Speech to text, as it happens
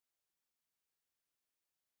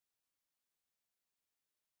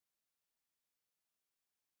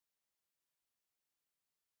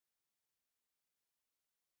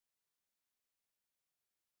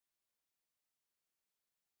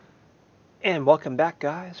And welcome back,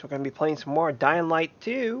 guys. We're going to be playing some more Dying Light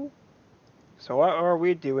 2. So what are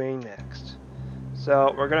we doing next?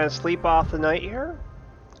 So we're going to sleep off the night here.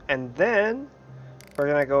 And then we're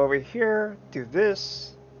going to go over here, do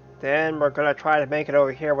this. Then we're going to try to make it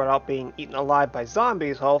over here without being eaten alive by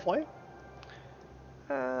zombies, hopefully.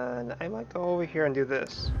 And I might go over here and do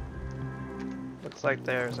this. Looks like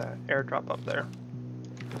there's an airdrop up there.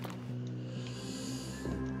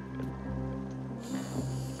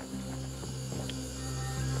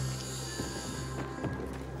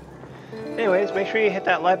 Anyways, make sure you hit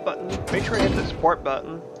that like button. Make sure you hit the support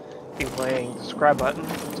button. Keep playing the subscribe button.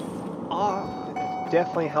 It's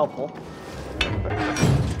definitely helpful.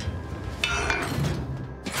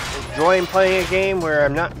 Enjoying playing a game where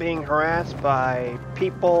I'm not being harassed by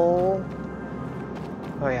people.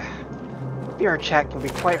 Oh yeah, VR chat can be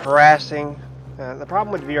quite harassing. The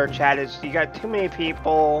problem with VR chat is you got too many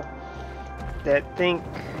people that think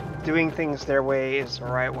doing things their way is the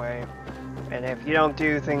right way. And if you don't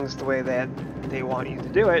do things the way that they want you to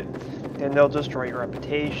do it, then they'll destroy your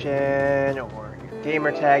reputation or your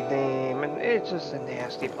gamer tag name, and it's just a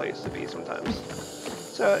nasty place to be sometimes.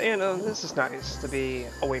 So, you know, this is nice to be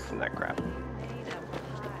away from that crap.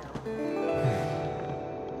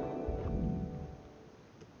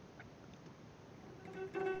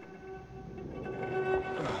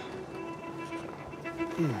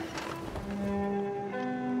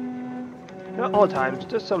 Not all times,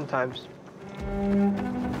 just sometimes.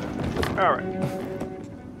 Alright.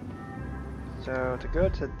 So to go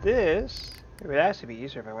to this, it would actually be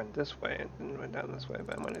easier if I went this way and went down this way,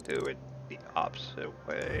 but I'm going to do it the opposite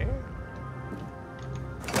way.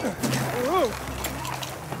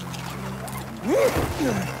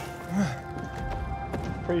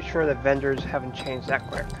 Pretty sure the vendors haven't changed that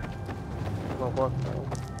quick. Well, work though.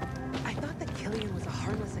 I thought that Killian was a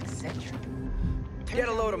harmless eccentric. Get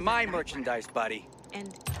a load of my merchandise, buddy.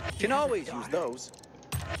 And Can always use those.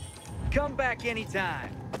 Come back anytime.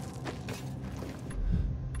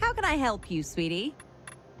 How can I help you, sweetie?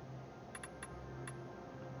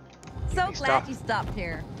 So Give me glad stuff. you stopped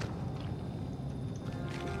here.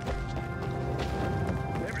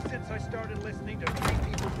 Ever since I started listening to Free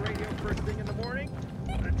People's Radio first thing in the morning,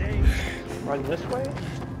 the day Run this way?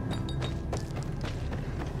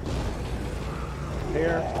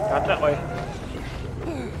 Here, not that way.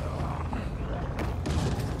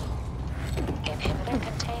 Inhibitor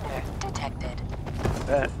container detected.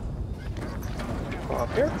 Bet. Go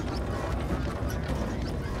up here.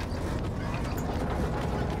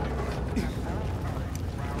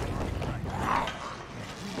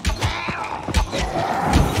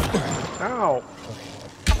 Ow!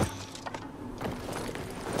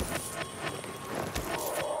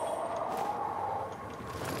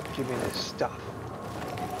 Give me this stuff.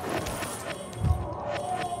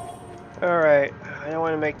 Alright, I don't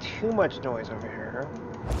want to make too much noise over here.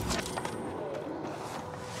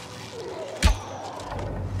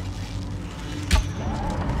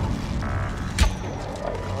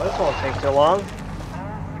 Oh, this won't take too long.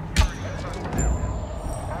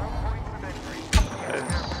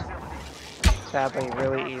 It's happening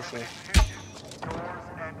really easy.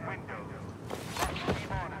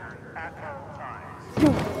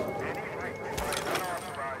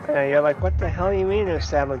 Yeah, you're like, what the hell you mean it's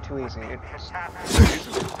happening too easy? It's...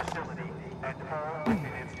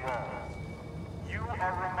 you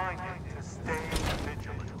are reminded to stay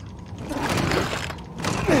vigilant.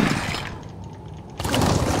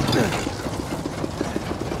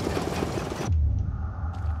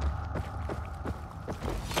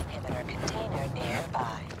 Inhibitor container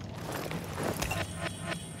nearby.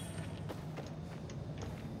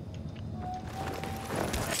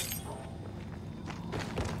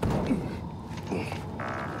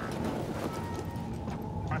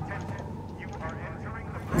 Attention, you are entering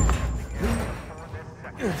the processing area for this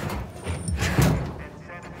sector. And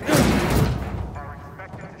sanitary are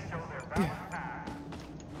expected to show their valid path.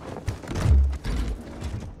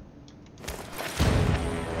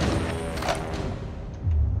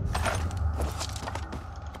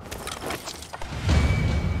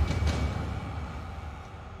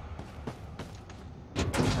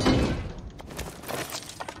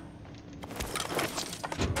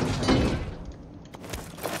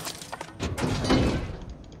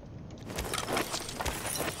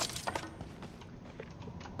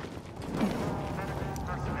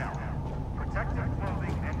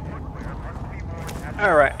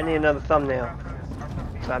 Alright, I need another thumbnail.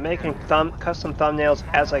 So I'm making custom thumbnails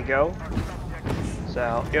as I go.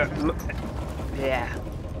 So, yeah.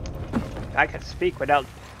 I can speak without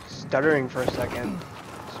stuttering for a second.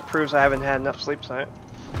 This proves I haven't had enough sleep tonight.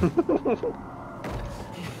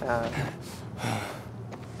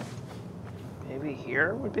 Maybe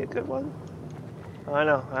here would be a good one? I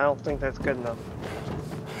know, I don't think that's good enough.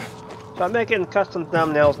 So I'm making custom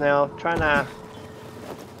thumbnails now, trying to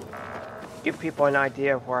give people an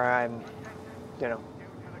idea of where I'm, you know,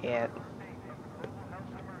 at.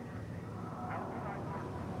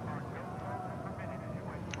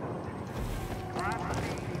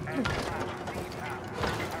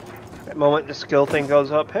 That moment the skill thing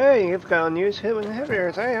goes up, hey, you've got unused human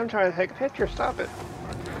inhibitors. Hey, I'm trying to take a picture, stop it.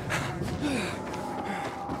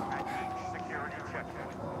 Security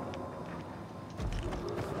checkpoint.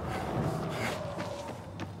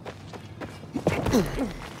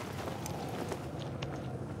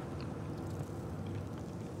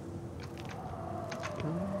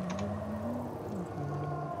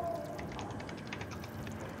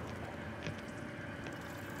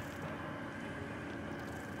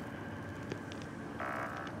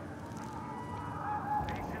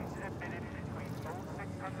 Patients admitted between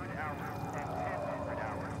 0600 hours and 1000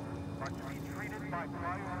 hours are to be treated by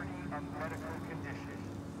priority of medical condition.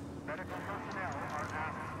 Medical personnel are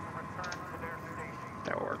asked to return to their stations.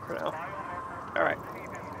 That'll work for now. Biomarkers Alright. will be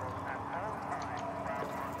visible at all times while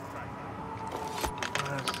on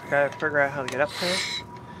site. Just gotta figure out how to get up there.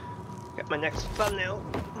 Got my next thumbnail.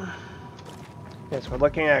 Yes, we're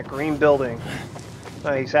looking at a green building.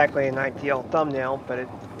 Not exactly an ideal thumbnail, but it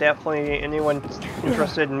definitely anyone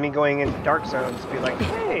interested in me going into dark zones be like,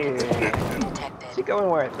 hey, is he going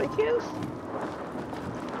where I think he is?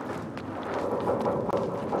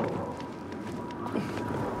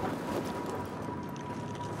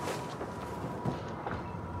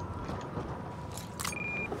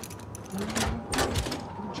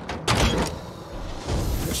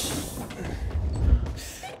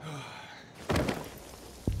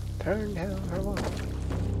 Turn down her wall.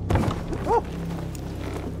 Oh!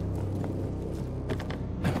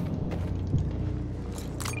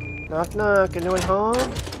 Knock knock, anyone home?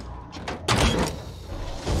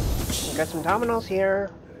 Got some dominoes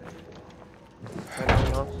here.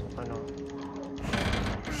 Dominoes? Oh no.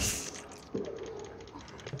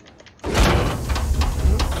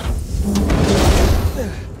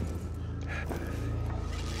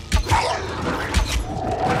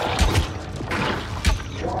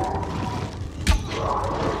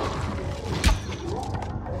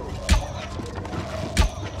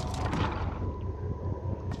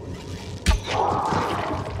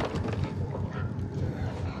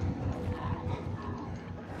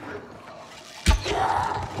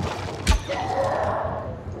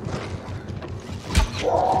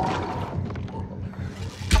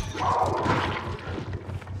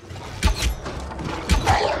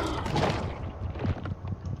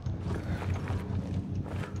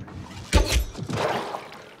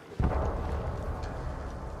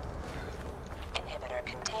 Inhibitor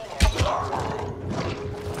container nearby. Inhibitor container nearby.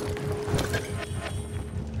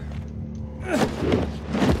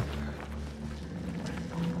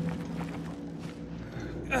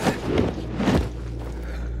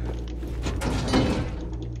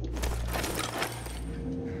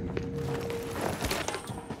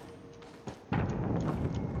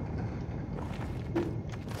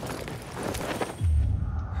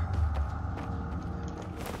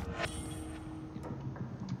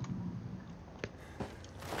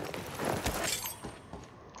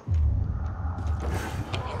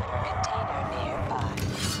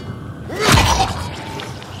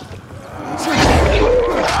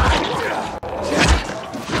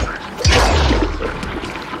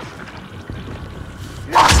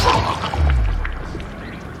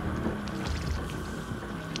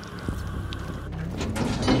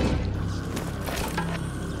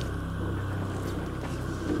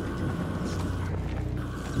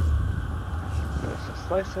 Just a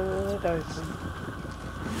slice of the dicing.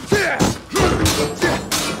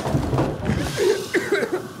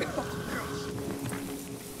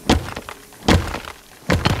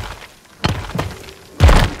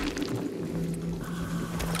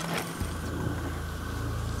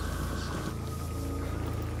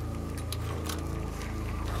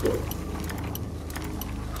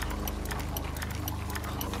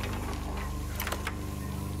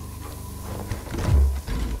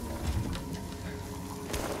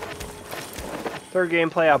 Third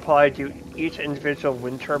gameplay, I'll probably do each individual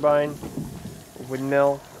wind turbine,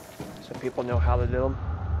 windmill, so people know how to do them.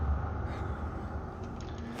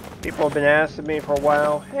 People have been asking me for a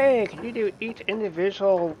while, hey, can you do each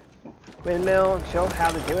individual windmill and show how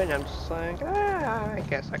to do it? And I'm just like, I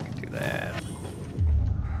guess I could do that.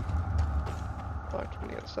 Watch from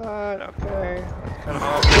the other side, okay. That's kind of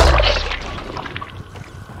awesome.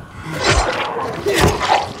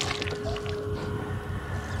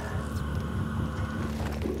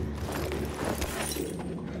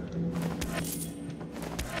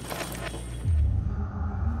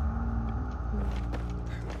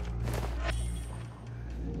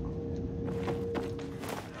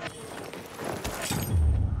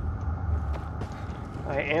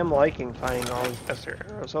 I am liking finding all these extra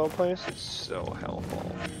arrows all place. It's so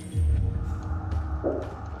helpful.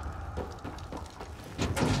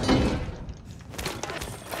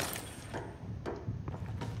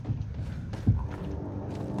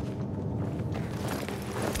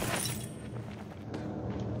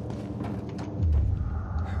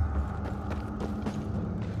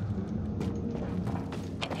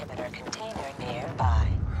 Inhibitor container nearby.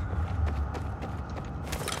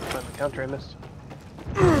 Find the counter I missed.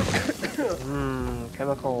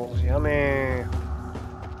 Chemicals, yummy.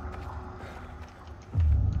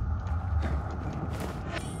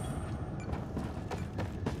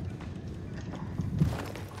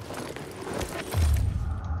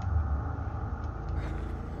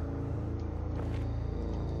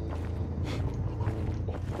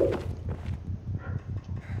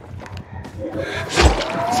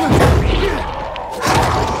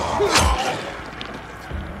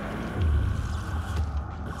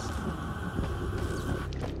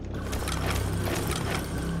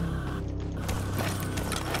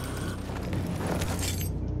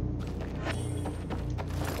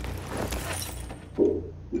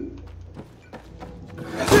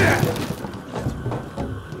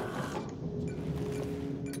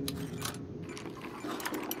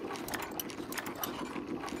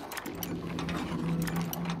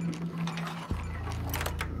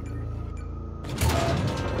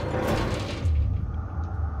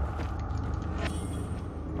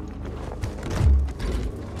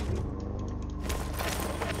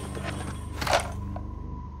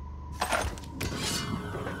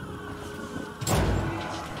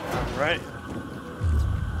 Right.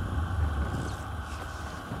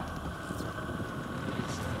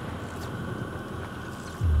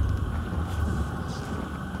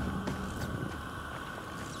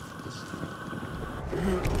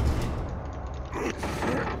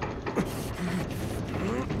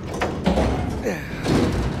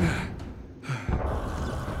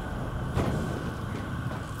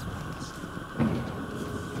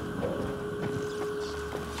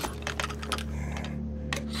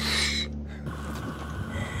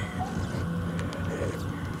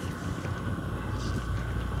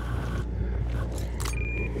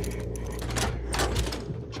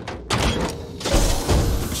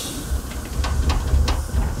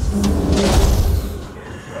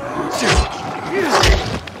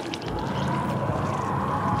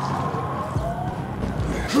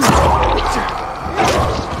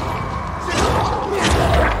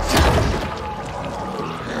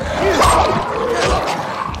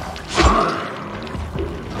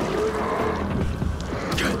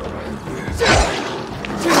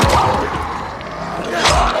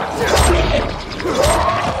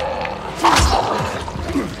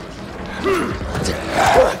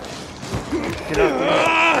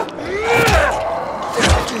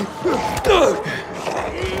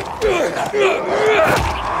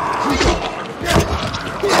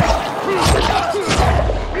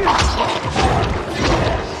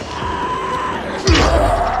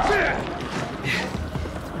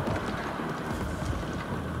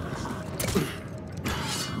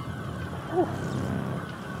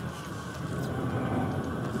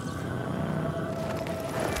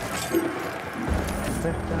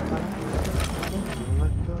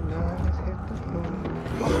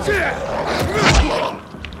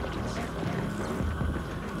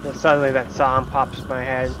 Then suddenly that song pops in my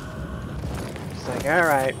head. It's like,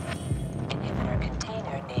 alright. Inhibitor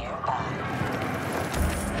container nearby.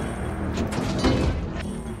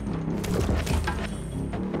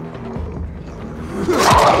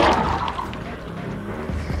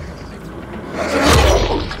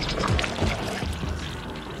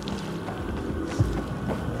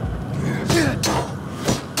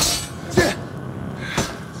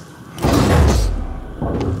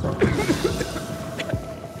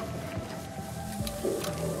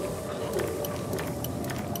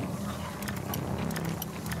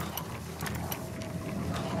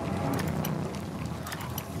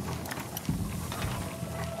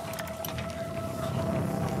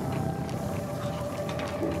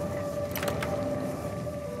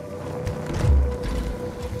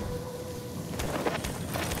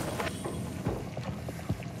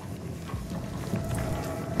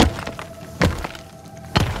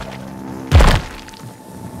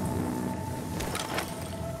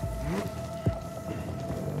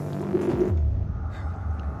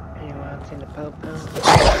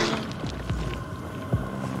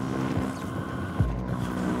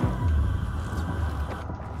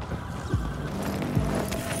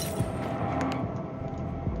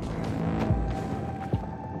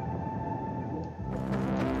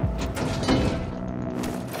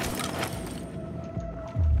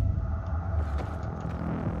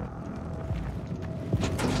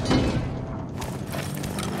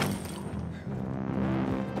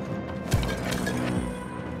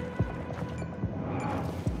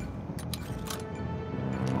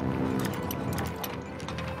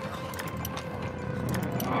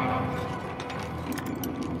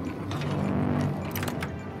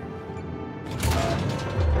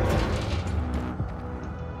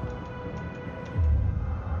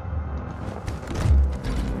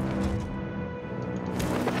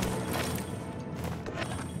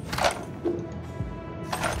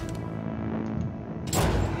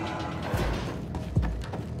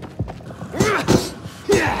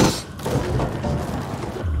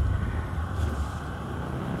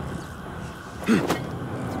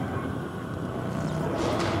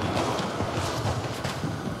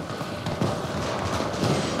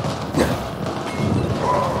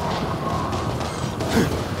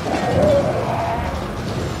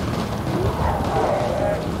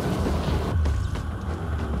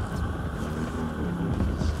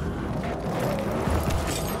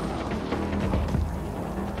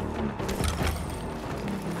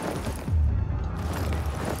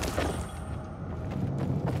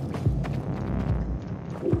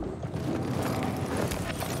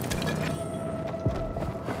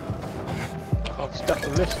 Stuff I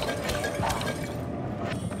missed.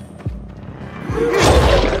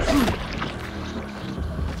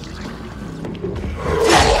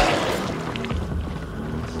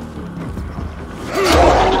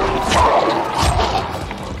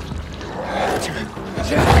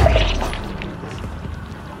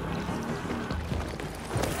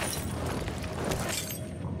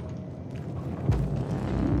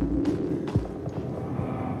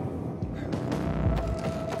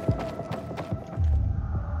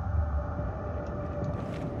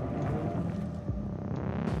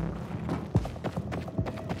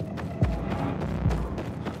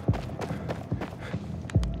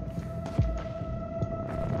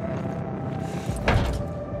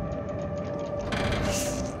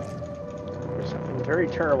 Very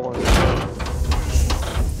terrible. Really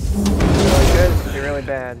good, it could be really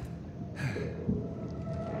bad.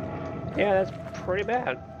 Yeah, that's pretty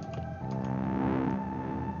bad.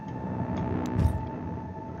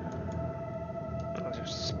 There's a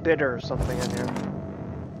spitter or something in here.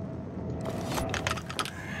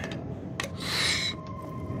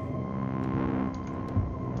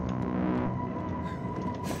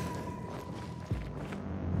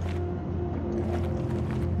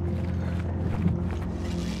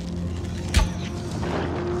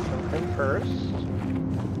 First.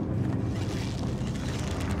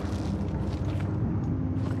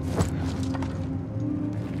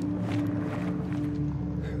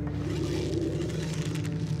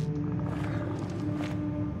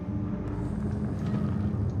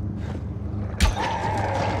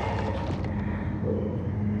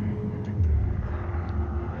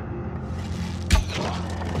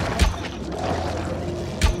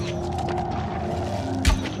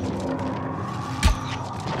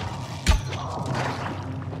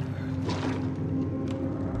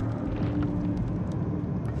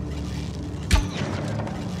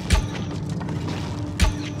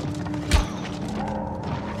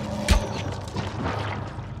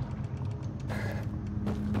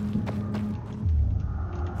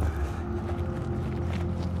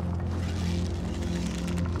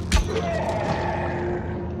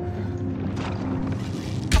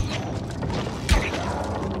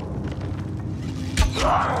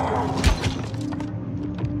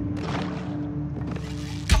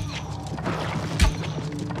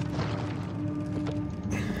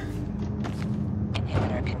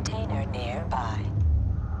 Inhibitor container nearby.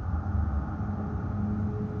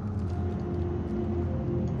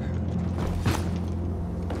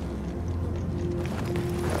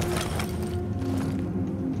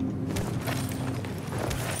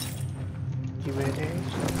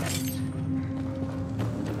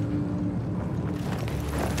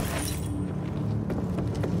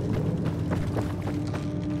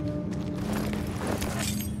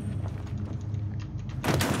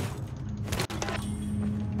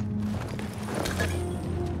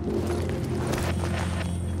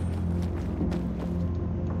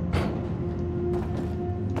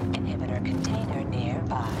 Inhibitor container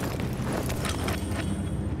nearby.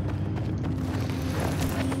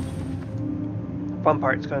 Fun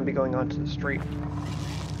part's going to be going onto the street.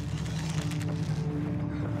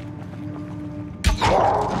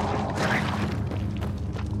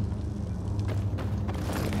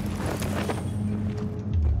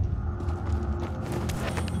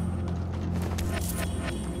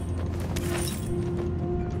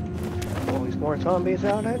 Always more zombies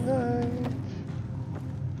out at night.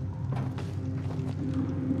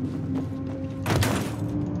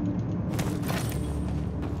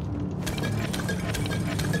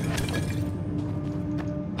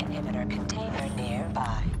 Inhibitor container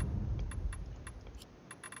nearby.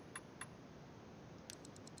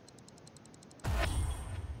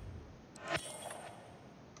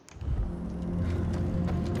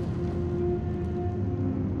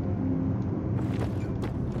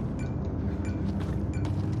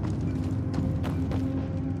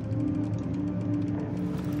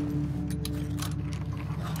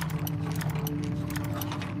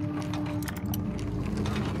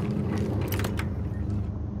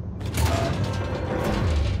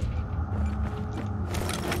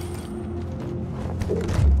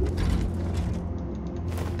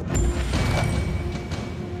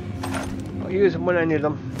 I'll use them when I need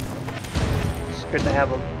them. It's good to have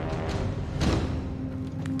them.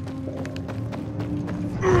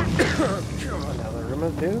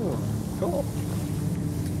 I'm gonna do. Cool.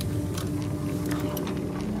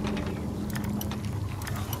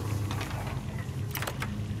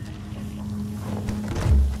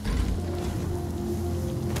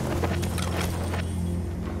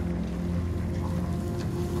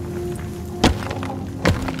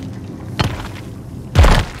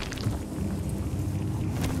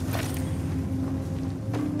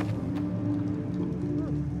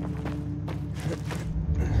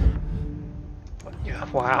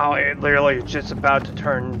 Wow, it literally is just about to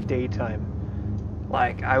turn daytime.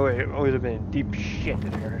 Like, I would have been in deep shit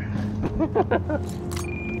in here.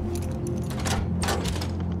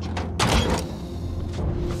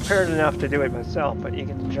 Prepared enough to do it myself, but you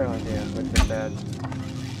get the general idea with the bed.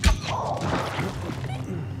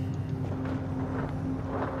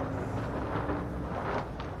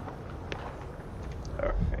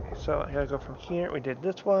 Okay, so I gotta go from here. We did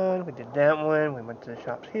this one, we did that one, we went to the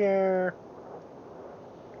shops here.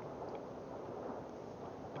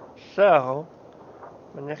 So,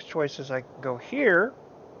 my next choice is I can go here,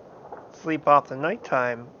 sleep off the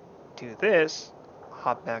nighttime, do this,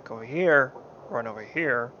 hop back over here, run over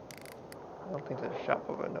here. I don't think there's a shop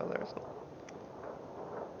over there. No, there isn't.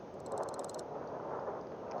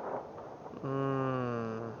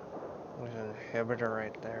 There's an inhibitor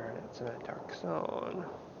right there, and it's in a dark zone.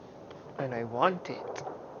 And I want it.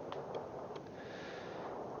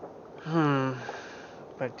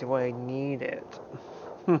 But do I need it?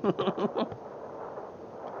 So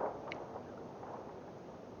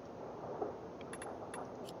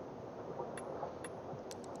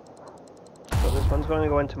this one's going to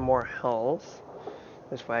go into more health.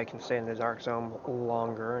 This way I can stay in the dark zone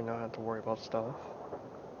longer and not have to worry about stuff.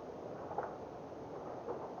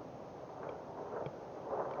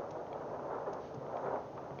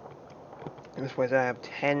 This way I have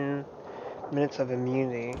 10 minutes of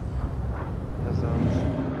immunity in the zones.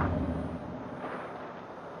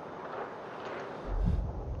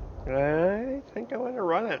 I think I want to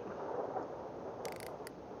run it.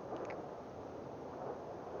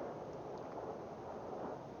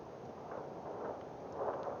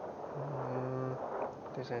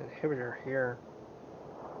 There's an inhibitor here.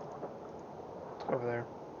 Let's go over there.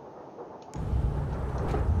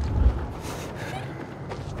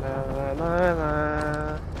 La la la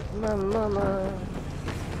la la la.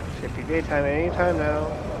 Should be daytime anytime now.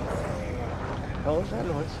 What the hell is that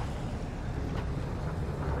noise?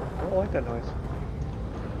 I don't like that noise.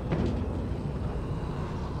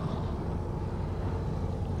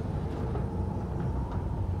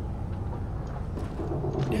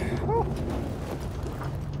 Oh.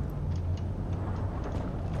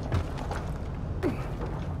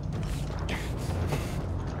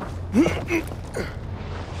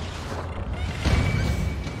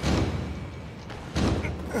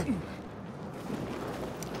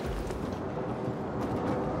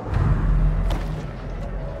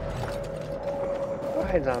 Go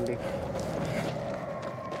ahead, zombie.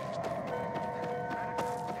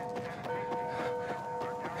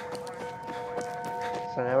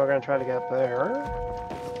 So now we're gonna try to get up there.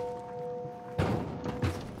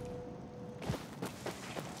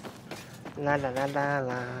 La la la la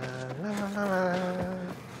la la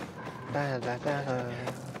la la la la.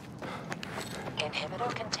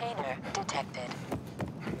 Inhibitor container detected.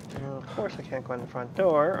 Of course I can't go in the front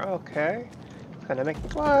door. Okay. It's gonna make me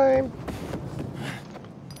climb.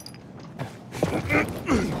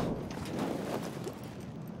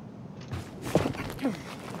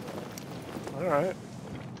 Alright.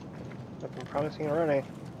 Looking promising already.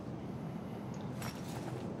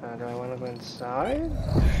 Do I want to go inside?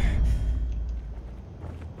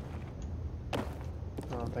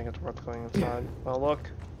 I don't think it's worth going inside. Well, look.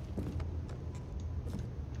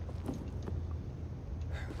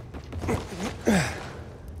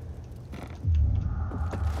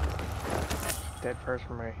 Dead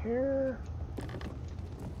person right here.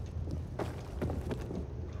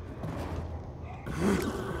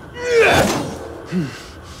 I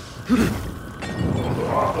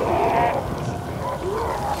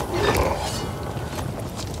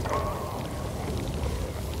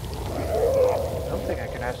don't think I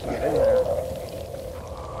can actually get in there.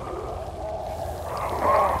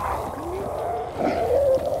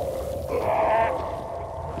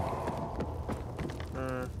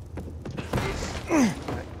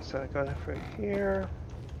 Right, so I go through here.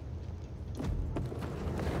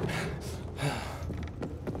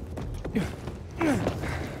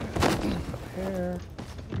 Here,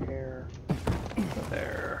 here,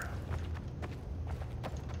 there.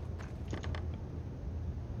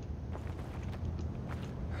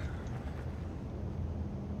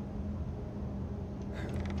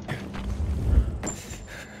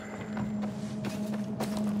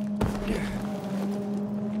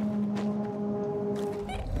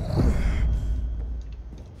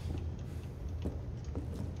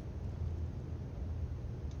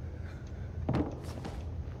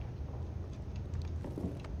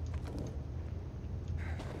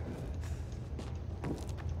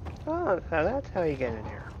 Oh, so that's how you get in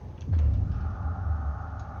here.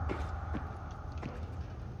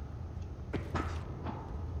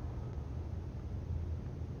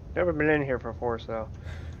 Never been in here before, so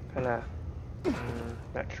kinda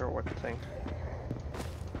not sure what to think.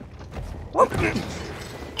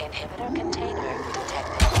 Inhibitor container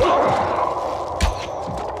detected.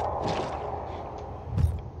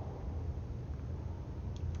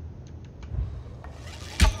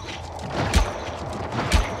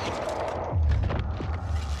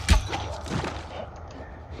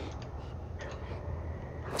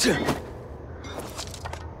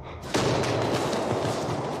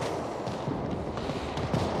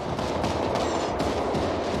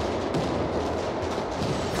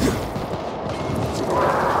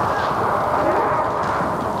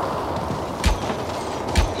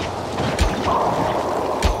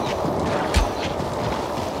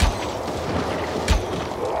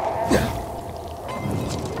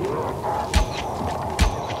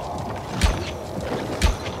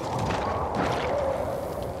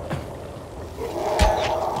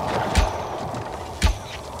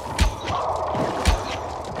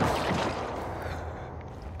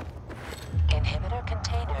 Inhibitor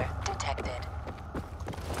container detected.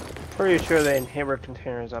 Pretty sure the inhibitor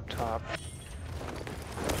container is up top.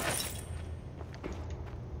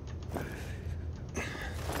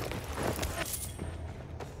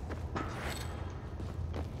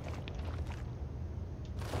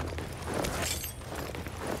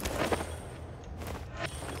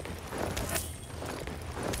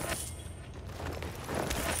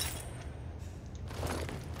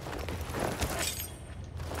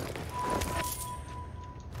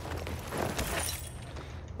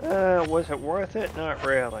 Was it worth it? Not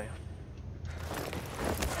really.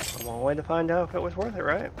 One way to find out if it was worth it,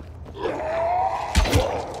 right?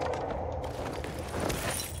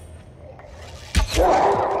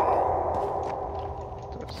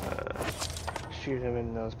 Let's shoot him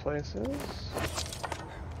in those places.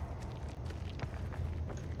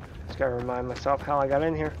 Just gotta remind myself how I got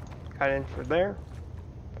in here. Got in for there.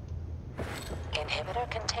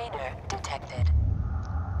 Inhibitor container detected.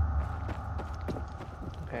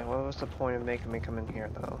 Okay, what was the point of making me come in here,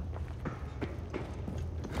 though?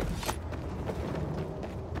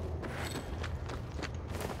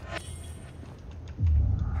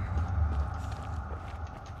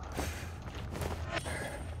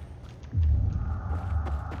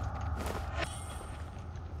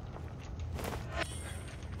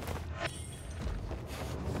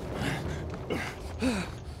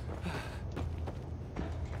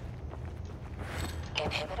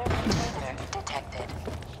 Inhibitor container detected.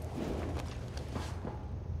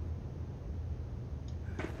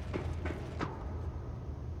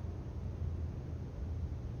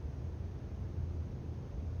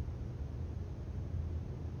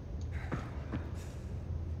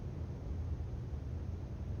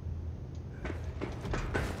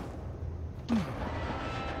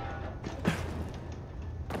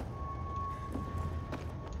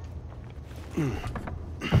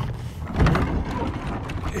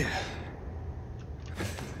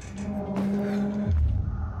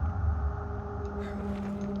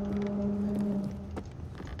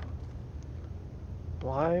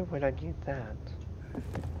 Why would I need that?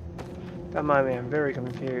 Don't mind me, I'm very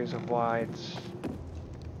confused of why it's...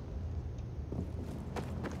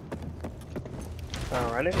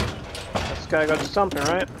 Alrighty. Just gotta go to something,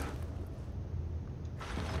 right?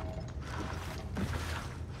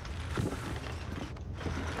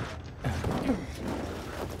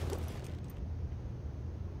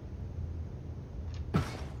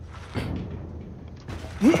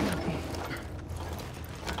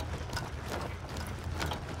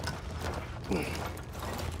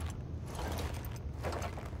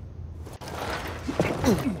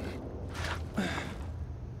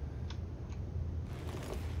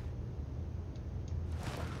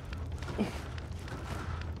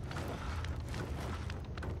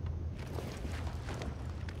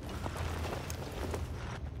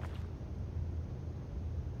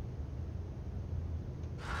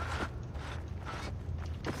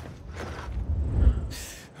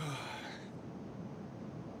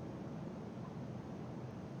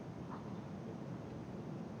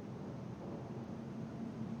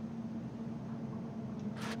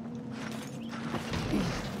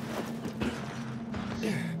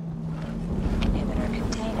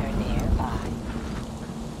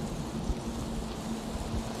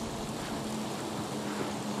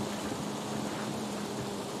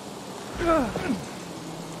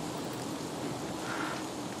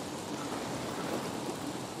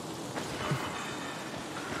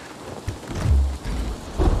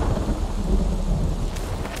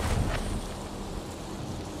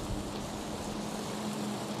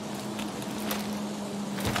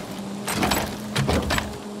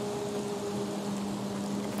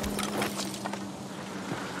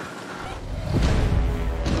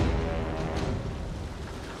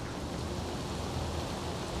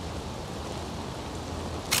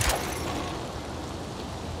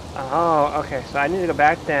 Oh, okay, so I need to go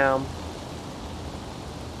back down,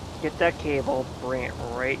 get that cable, bring it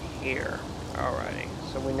right here. Alrighty,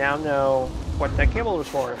 so we now know what that cable was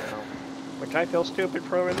for now, which I feel stupid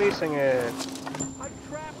for releasing it. I'm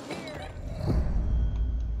trapped here.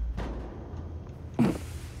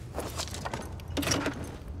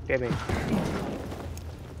 Give me.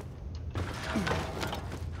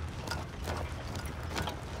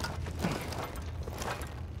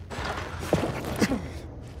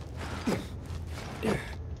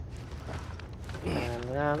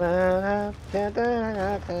 La, la, la, da, da,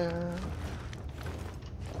 da, da.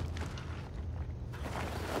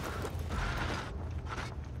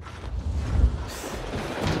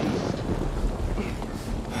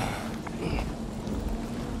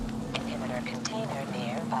 Inhibitor container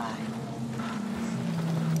nearby.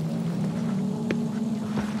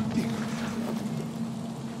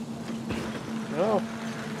 No.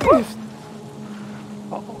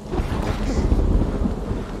 Uh-oh.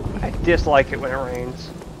 I dislike it when it rains.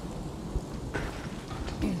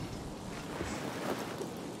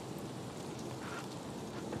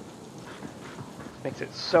 Makes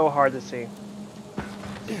it so hard to see.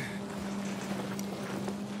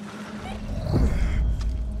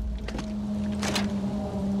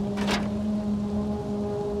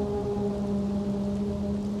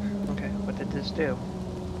 Okay, what did this do?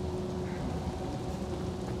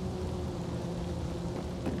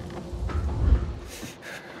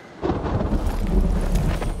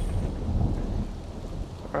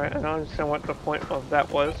 Alright, I don't understand what the point of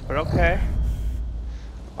that was, but okay.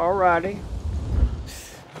 Alrighty.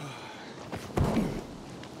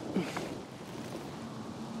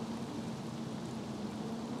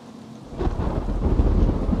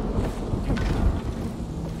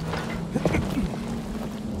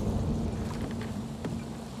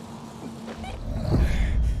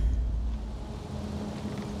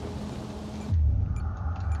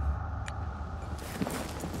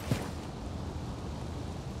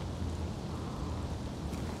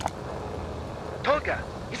 Tolga,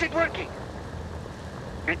 is it working?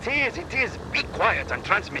 It is. Be quiet, I'm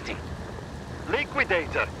transmitting.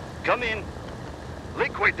 Liquidator, come in.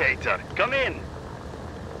 Liquidator, come in.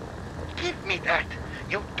 Give me that.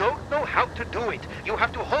 You don't know how to do it. You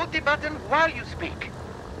have to hold the button while you speak.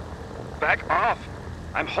 Back off.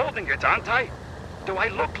 I'm holding it, aren't I? Do I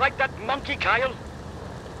look like that monkey, Kyle?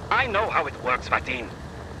 I know how it works, Vatin.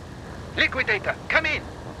 Liquidator, come in.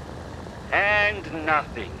 And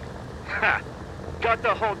nothing. Ha! Got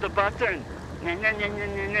to hold the button.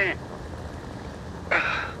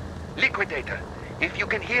 Liquidator, if you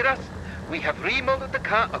can hear us, we have remodeled the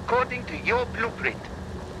car according to your blueprint.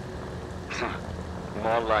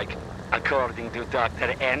 More like according to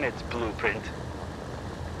Dr. Emmett's blueprint.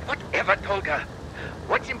 Whatever, Tolga.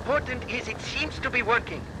 What's important is it seems to be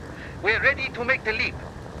working. We're ready to make the leap.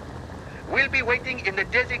 We'll be waiting in the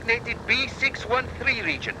designated B613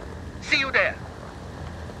 region. See you there.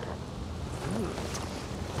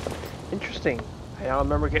 Interesting. I don't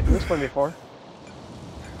remember getting this one before.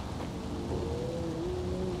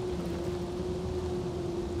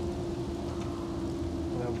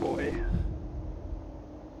 Oh boy.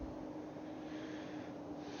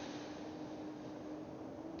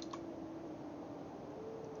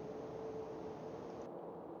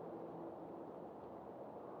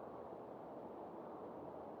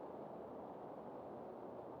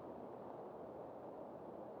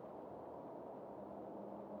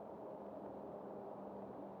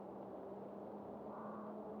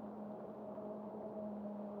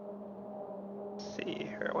 See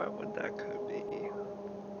here, what would that could be?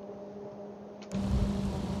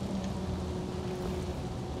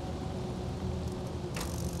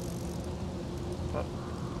 Oh,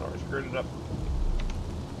 sorry, screwed it up.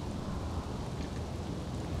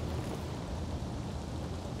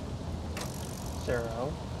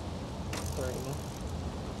 Zero, 3.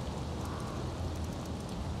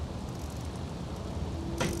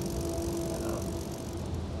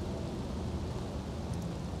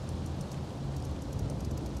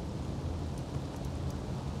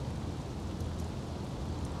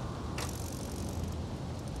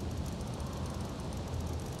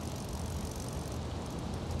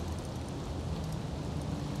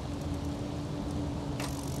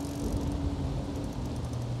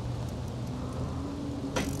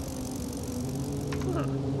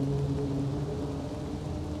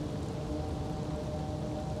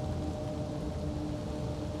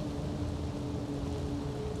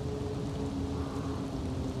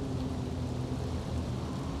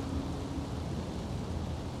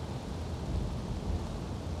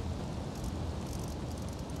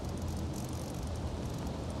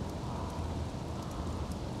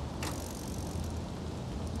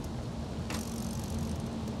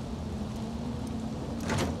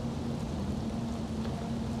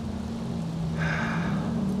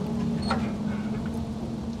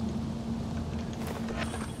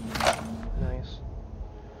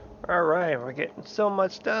 Alright, we're getting so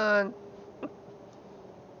much done.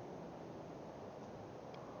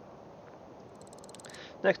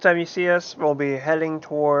 Next time you see us, we'll be heading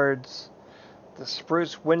towards the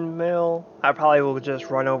Spruce Windmill. I probably will just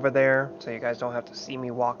run over there, so you guys don't have to see me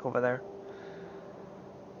walk over there.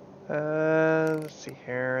 Let's see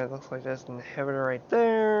here. It looks like there's an inhibitor right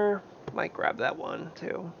there. Might grab that one,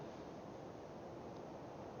 too.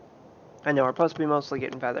 I know, we're supposed to be mostly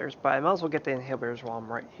getting feathers, but I might as well get the inhibitors while I'm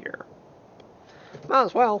right here. Might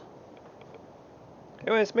as well.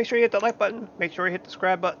 Anyways, make sure you hit the like button. Make sure you hit the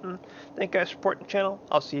subscribe button. Thank you guys for supporting the channel.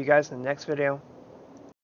 I'll see you guys in the next video.